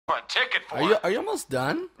ticket for. Are you almost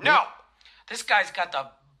done? No. This guy's got the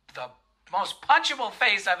most punchable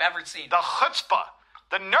face I've ever seen. The chutzpah,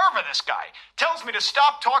 the nerve of this guy tells me to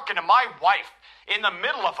stop talking to my wife in the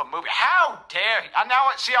middle of a movie. How dare he? And now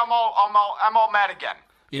see, I'm all mad again.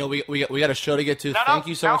 You know, we got a show to get to. No, Thank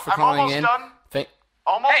you so much for calling in.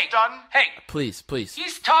 Almost done. Hey, please.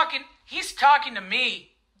 He's talking to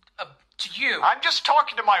me, to you. I'm just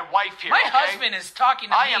talking to my wife here. My husband is talking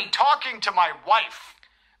to me. I am talking to my wife.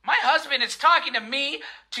 My husband is talking to me,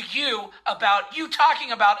 to you, about you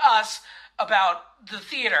talking about us, about the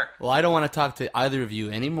theater. Well, I don't want to talk to either of you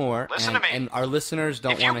anymore. Listen to me. And our listeners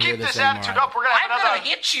don't want to hear this anymore. If you keep this attitude anymore. up, we're going to have I'm going to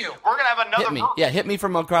hit you. We're going to have another... Hit me. Yeah, hit me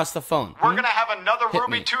from across the phone. We're going to have another Hit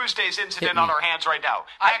Ruby me. Tuesdays Hit incident me. on our hands right now.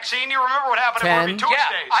 Maxine, you remember what happened 10. at Ruby Tuesdays?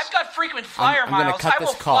 Yeah, I've got frequent flyer I'm gonna miles. cut I this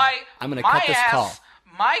will call. fly I'm gonna my cut this ass, call.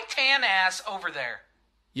 my tan ass over there.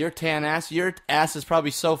 Your tan ass. Your ass is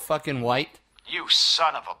probably so fucking white. You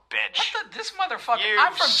son of a bitch. This motherfucker. You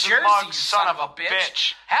I'm from smug Jersey, son of a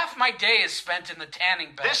bitch. Half my day is spent in the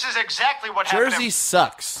tanning bed. This is exactly what happened. Jersey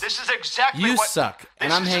sucks. This is exactly You what... suck,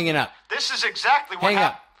 and I'm hanging up. This is exactly what Hang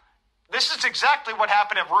up. This is exactly what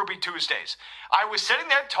happened at Ruby Tuesdays. I was sitting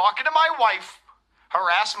there talking to my wife. Her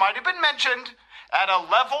ass might have been mentioned at a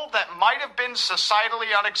level that might have been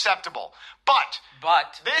societally unacceptable.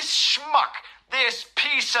 But this schmuck, this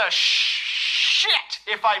piece of shit,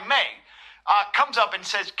 if I may, comes up and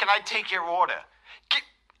says, "Can I take your order?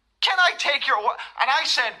 Can I take your order?" And I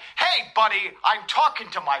said, "Hey, buddy, I'm talking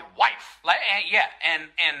to my wife."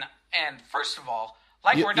 And first of all,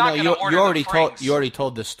 we're not going to order you already the frings. You already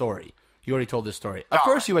told this story. Of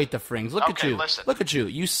course you ate the frings. Look at you. Listen. Look at you.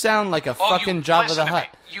 You sound like a fucking Jabba the Hutt.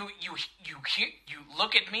 You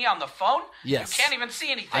look at me on the phone? Yes. You can't even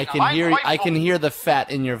see anything. I can hear the fat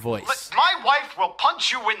in your voice. My wife will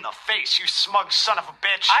punch you in the face, you smug son of a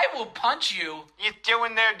bitch. I will punch you. You're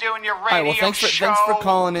doing your radio All right, well, thanks for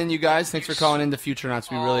calling in, you guys. Thanks for calling in to Futurenauts.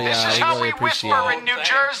 We really This is how really we appreciate whisper it. in New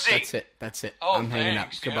Jersey. That's it. Oh, I'm hanging up.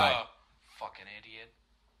 thanks. Goodbye. Yeah. Fucking idiot.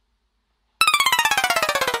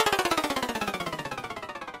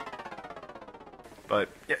 But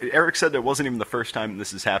Eric said it wasn't even the first time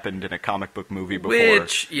this has happened in a comic book movie before.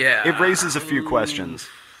 It raises a few questions.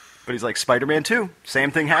 But he's like, Spider-Man 2,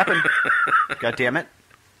 same thing happened. God damn it.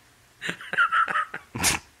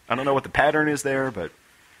 I don't know what the pattern is there, but...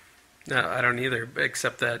 No, I don't either,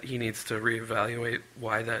 except that he needs to reevaluate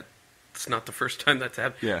why that's not the first time that's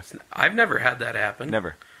happened. Yeah. I've never had that happen.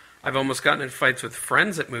 Never. I've almost gotten in fights with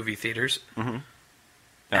friends at movie theaters. Mm-hmm.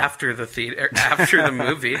 After the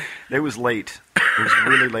movie. It was late. It was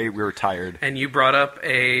really late. We were tired. And you brought up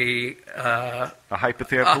a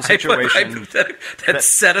hypothetical situation that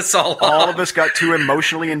set us all off. All of us got too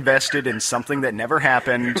emotionally invested in something that never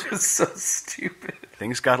happened. It was so stupid.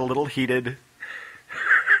 Things got a little heated.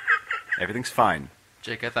 Everything's fine.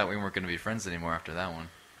 Jake, I thought we weren't going to be friends anymore after that one.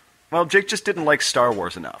 Well, Jake just didn't like Star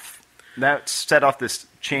Wars enough. That set off this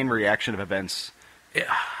chain reaction of events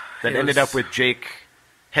that ended up with Jake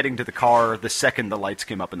heading to the car the second the lights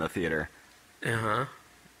came up in the theater. Uh-huh.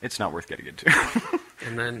 It's not worth getting into.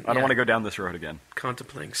 And then I don't want to go down this road again.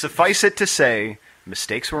 Contemplating. Suffice it to say,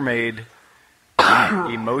 mistakes were made.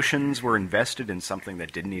 Emotions were invested in something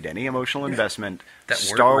that didn't need any emotional investment. That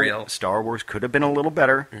weren't real. Star Wars could have been a little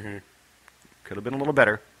better. Mm-hmm. Could have been a little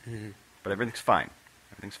better. Mm-hmm. But everything's fine.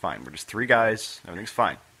 Everything's fine. We're just three guys. Everything's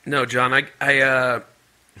fine. No, John, I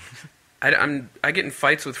get in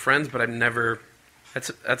fights with friends, but I've never...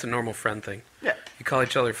 That's a normal friend thing. Yeah. You call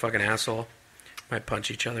each other a fucking asshole, might punch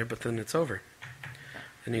each other, but then it's over.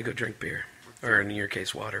 And you go drink beer. Or in your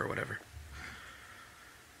case, water or whatever.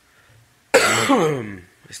 I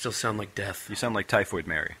still sound like death. You sound like Typhoid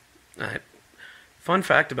Mary. Fun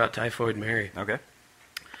fact about Typhoid Mary. Okay.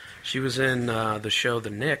 She was in the show The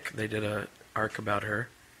Nick. They did an arc about her.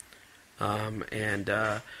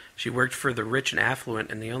 And she worked for the rich and affluent,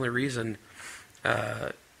 and the only reason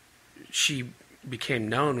she became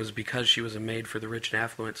known was because she was a maid for the rich and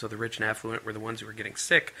affluent, so the rich and affluent were the ones who were getting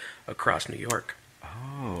sick across New York.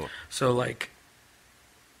 Oh. So, like,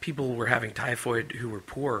 people were having typhoid who were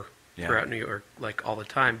poor throughout New York, like, all the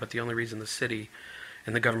time, but the only reason the city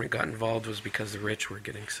and the government got involved was because the rich were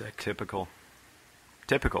getting sick. Typical.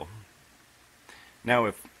 Now,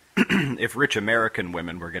 if rich American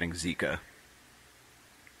women were getting Zika,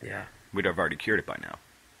 we'd have already cured it by now.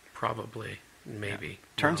 Probably. Maybe. Yeah.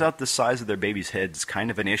 Turns out the size of their baby's head is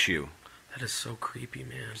kind of an issue. That is so creepy,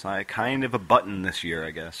 man. It's like kind of a button this year,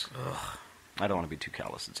 I guess. Ugh. I don't want to be too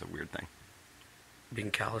callous. It's a weird thing.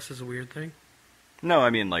 Being callous is a weird thing? No,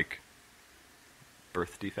 I mean, like,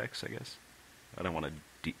 birth defects, I guess. I don't want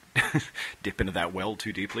to dip into that well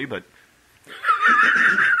too deeply, but...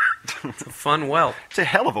 It's a fun well. It's a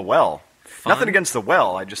hell of a well. Fun? Nothing against the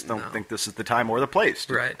well. I just don't think this is the time or the place.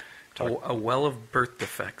 Right. A well of birth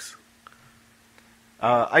defects.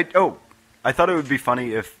 I thought it would be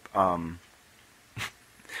funny if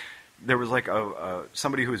there was like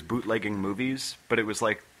somebody who was bootlegging movies, but it was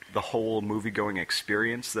like the whole movie-going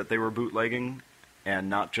experience that they were bootlegging, and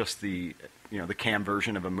not just the cam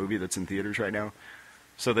version of a movie that's in theaters right now.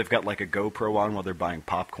 So they've got like a GoPro on while they're buying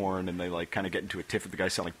popcorn, and they like kind of get into a tiff with the guy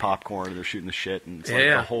selling popcorn, and they're shooting the shit, and it's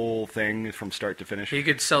the whole thing from start to finish. You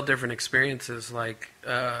could sell different experiences, like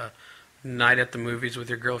night at the movies with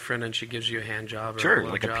your girlfriend, and she gives you a hand job. Sure, or a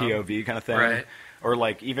like job. a POV kind of thing, right? Or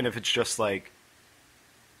like even if it's just like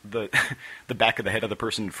the back of the head of the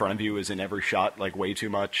person in front of you is in every shot, like way too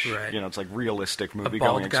much. Right. It's like realistic movie A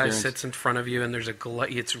bald going guy experience. sits in front of you, and there's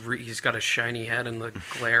he's got a shiny head, and the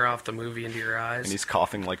glare off the movie into your eyes. And he's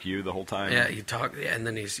coughing like you the whole time. Yeah, you talk, and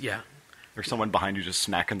then Or someone behind you just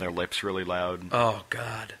smacking their lips really loud. Oh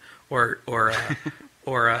God. Or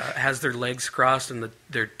has their legs crossed and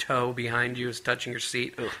their toe behind you is touching your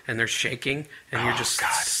seat. Ugh. And they're shaking and you're just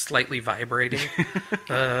slightly vibrating.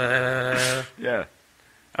 Yeah.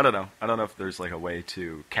 I don't know. I don't know if there's like a way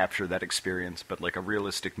to capture that experience, but like a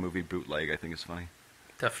realistic movie bootleg I think is funny.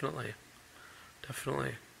 Definitely.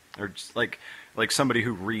 Or just like somebody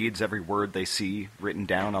who reads every word they see written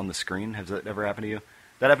down on the screen. Has that ever happened to you?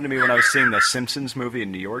 That happened to me when I was seeing the Simpsons movie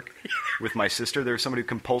in New York with my sister. There was somebody who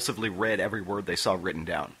compulsively read every word they saw written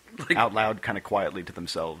down, out loud, kind of quietly to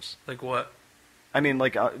themselves. Like what? I mean,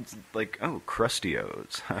 oh,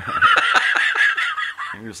 Crustios.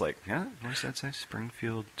 And he was like, yeah, what does that say?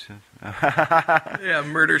 Springfield to... Yeah,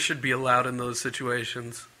 murder should be allowed in those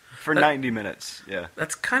situations. For 90 minutes, yeah.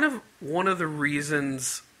 That's kind of one of the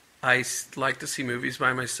reasons I like to see movies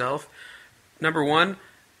by myself. Number one,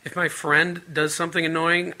 if my friend does something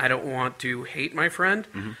annoying, I don't want to hate my friend.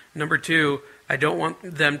 Mm-hmm. Number two, I don't want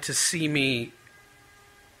them to see me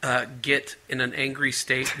get in an angry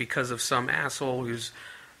state because of some asshole who's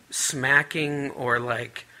smacking or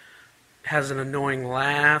like has an annoying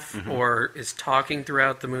laugh or is talking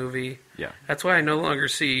throughout the movie. Yeah, that's why I no longer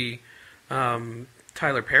see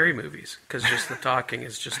Tyler Perry movies, because just the talking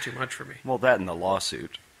is just too much for me. Well, that and the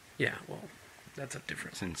lawsuit. Yeah, well, that's a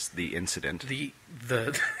different... Since the incident. The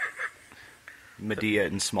Medea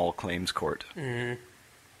in Small Claims Court. Mm-hmm.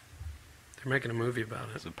 They're making a movie about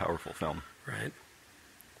it. It's a powerful film. Right.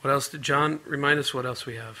 What else did John remind us? What else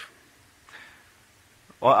we have?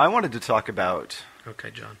 Well, I wanted to talk about...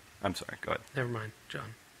 Okay, John. I'm sorry, go ahead. Never mind,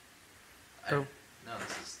 John. I'm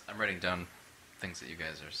writing down things that you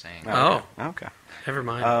guys are saying. Oh. Okay. Never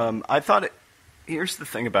mind. I thought... Here's the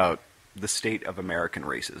thing about the state of American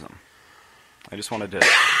racism. I just wanted to...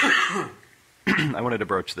 I wanted to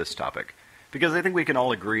broach this topic. Because I think we can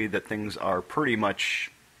all agree that things are pretty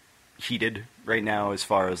much heated right now as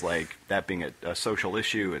far as like that being a social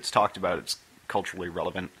issue. It's talked about. It's culturally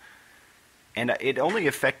relevant. And it only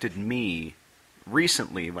affected me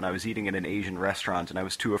recently when I was eating at an Asian restaurant and I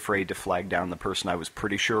was too afraid to flag down the person I was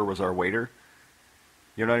pretty sure was our waiter.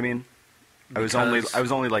 You know what I mean? I was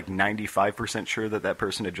only like 95% sure that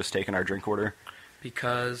person had just taken our drink order.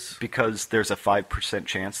 Because there's a 5%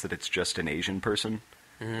 chance that it's just an Asian person.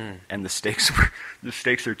 And the stakes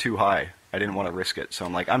are too high. I didn't want to risk it, so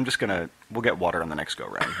I'm like, we'll get water on the next go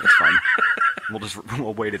round. It's fine.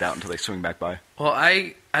 we'll wait it out until they swing back by. Well,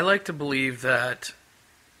 I like to believe that,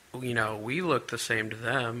 we look the same to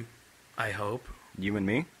them. I hope. You and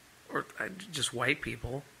me, or just white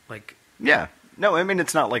people, like. Yeah. No, I mean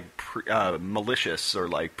it's not like malicious or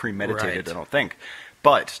like premeditated. Right. I don't think,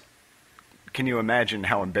 but. Can you imagine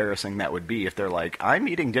how embarrassing that would be if they're like, I'm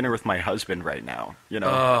eating dinner with my husband right now,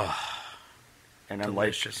 Oh, and I'm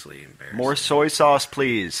deliciously like, embarrassing. More soy sauce,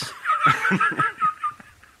 please.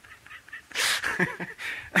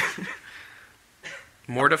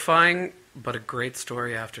 Mortifying, but a great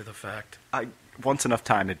story after the fact. Once enough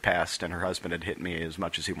time had passed, and her husband had hit me as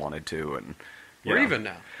much as he wanted to, and we're even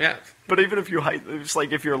now. Yeah. But even if it's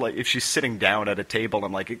like if she's sitting down at a table,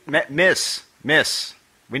 I'm like, Miss.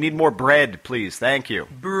 We need more bread, please. Thank you.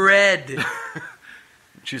 Bread.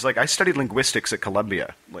 She's like, I studied linguistics at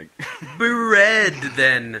Columbia. Like, bread,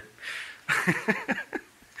 then.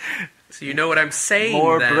 So you know what I'm saying,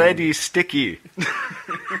 more then. bready, sticky.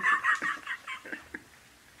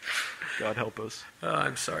 God help us. Oh,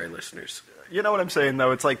 I'm sorry, listeners. You know what I'm saying,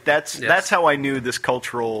 though? It's like, that's how I knew this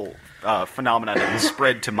cultural phenomenon had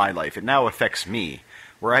spread to my life. It now affects me,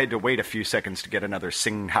 where I had to wait a few seconds to get another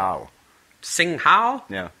Sing Hao. Sing Hao?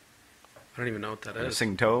 Yeah. I don't even know what that is.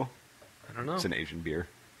 Sing To? I don't know. It's an Asian beer.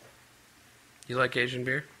 You like Asian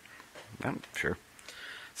beer? I'm sure.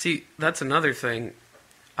 See, that's another thing.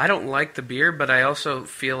 I don't like the beer, but I also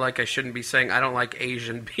feel like I shouldn't be saying I don't like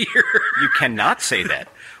Asian beer. You cannot say that.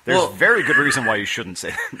 There's very good reason why you shouldn't say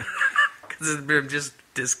that. Because I'm just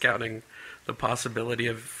discounting the possibility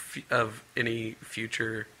of any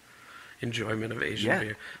future enjoyment of Asian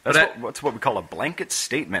beer. That's what we call a blanket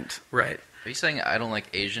statement. Right. Are you saying I don't like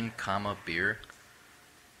Asian, beer?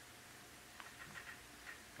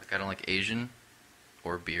 Like I don't like Asian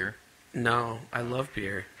or beer? No, I love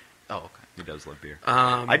beer. Oh, okay. He does love beer.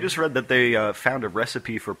 I just read that they found a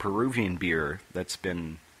recipe for Peruvian beer that's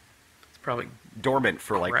been probably dormant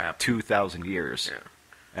for crap. like 2,000 years. Yeah.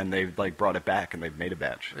 And they've like brought it back and they've made a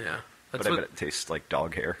batch. Yeah. But I bet it tastes like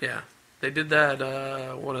dog hair. Yeah. They did that,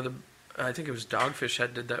 I think it was Dogfish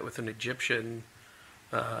Head did that with an Egyptian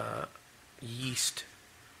yeast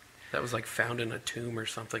that was like found in a tomb or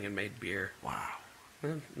something and made beer. Wow.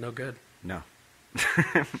 No good. No.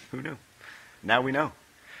 Who knew? Now we know.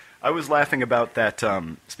 I was laughing about that,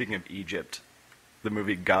 speaking of Egypt, the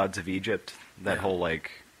movie Gods of Egypt, that whole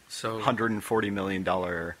like $140 million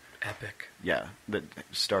epic. Yeah, that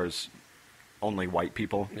stars only white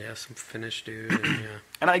people. Yeah, some Finnish dude. And,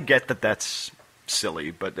 and I get that that's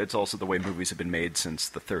silly, but it's also the way movies have been made since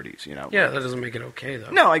the 30s, you know? Yeah, that doesn't make it okay,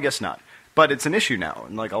 though. No, I guess not. But it's an issue now,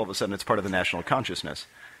 and like all of a sudden it's part of the national consciousness.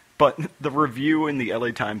 But the review in the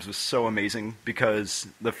LA Times was so amazing because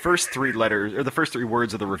the first three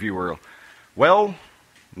words of the review were, well,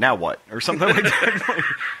 now what? Or something like that. Like,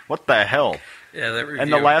 what the hell? Yeah, that review.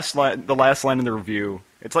 And the last line in the review,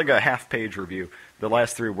 it's like a half-page review. The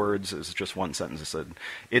last three words is just one sentence. It said,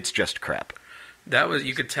 "It's just crap."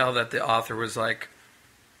 You could tell that the author was like,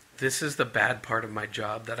 this is the bad part of my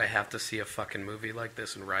job, that I have to see a fucking movie like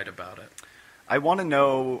this and write about it. I want to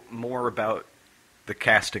know more about the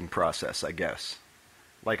casting process, I guess.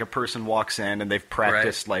 Like a person walks in and they've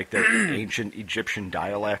practiced like their ancient Egyptian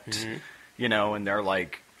dialect, you know, and they're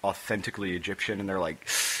like authentically Egyptian, and they're like,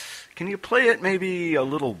 can you play it maybe a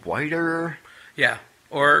little whiter? Yeah.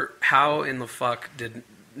 Or how in the fuck did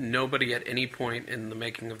nobody at any point in the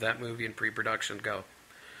making of that movie in pre-production go,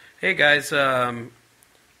 hey guys,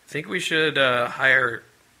 think we should hire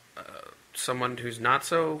someone who's not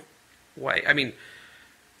so white? I mean,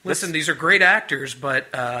 listen, these are great actors,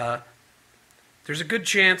 but there's a good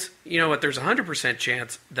chance, you know what, there's a 100%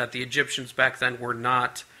 chance that the Egyptians back then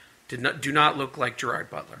do not look like Gerard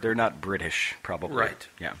Butler. They're not British, probably. Right.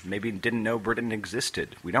 Yeah, maybe didn't know Britain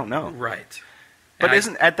existed. We don't know. Right. But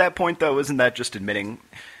at that point, though, isn't that just admitting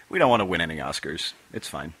we don't want to win any Oscars? It's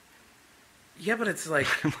fine. Yeah, but it's like...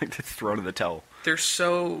 like to throw to the towel. They're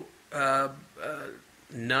so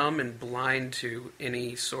numb and blind to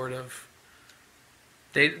any sort of...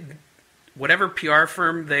 Whatever PR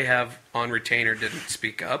firm they have on retainer didn't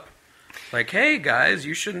speak up. Like, hey, guys,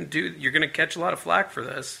 you shouldn't do... You're going to catch a lot of flack for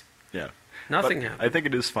this. Yeah. Nothing happened. I think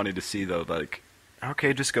it is funny to see, though, like,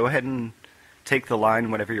 okay, just go ahead and take the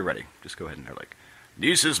line whenever you're ready. Just go ahead and they're like,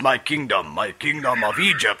 this is my kingdom of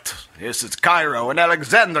Egypt. This is Cairo and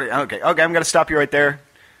Alexandria. Okay, I'm going to stop you right there.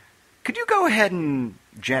 Could you go ahead and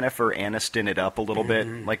Jennifer Aniston it up a little bit?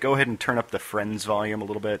 Like, go ahead and turn up the Friends volume a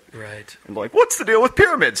little bit. Right. And like, what's the deal with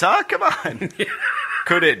pyramids, huh? Come on.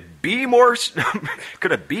 Could it be more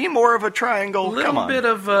of a triangle? A little bit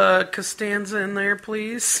of Costanza in there,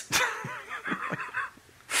 please.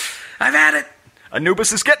 I've had it.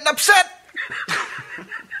 Anubis is getting upset.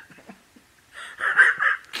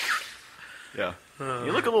 Yeah.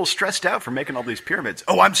 You look a little stressed out for making all these pyramids.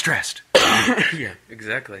 Oh, I'm stressed. Yeah,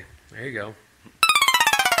 exactly. There you go.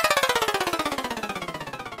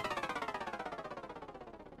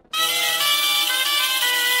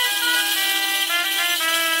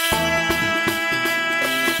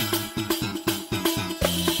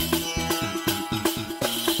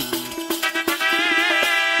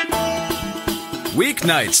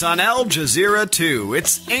 Weeknights on Al Jazeera 2,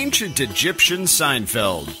 it's ancient Egyptian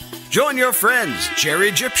Seinfeld. Join your friends, Jerry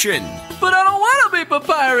Egyptian. But I don't want to be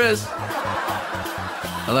Papyrus.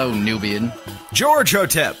 Hello, Nubian. George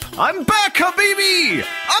Hotep. I'm back, Habibi!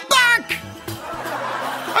 I'm back!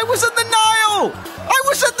 I was at the Nile!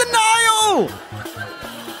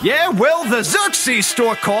 Yeah, well, the Xerxes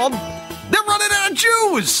store called. They're running out of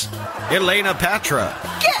Jews! Elena Patra.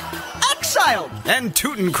 Get exiled! And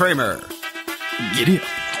Tootin Kramer. Giddy up.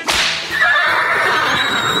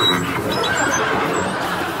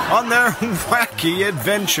 On their wacky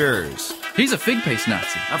adventures. He's a fig paste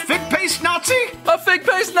Nazi. A fig paste Nazi? A fig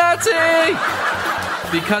paste Nazi!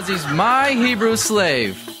 Because he's my Hebrew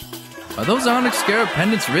slave. Are those onyx scarab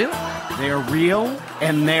pendants real? They're real,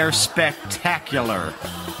 and they're spectacular.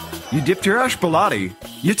 You dipped your ashbalati,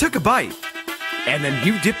 you took a bite, and then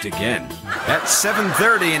you dipped again. at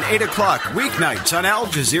 7:30 and 8 o'clock weeknights on Al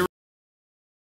Jazeera.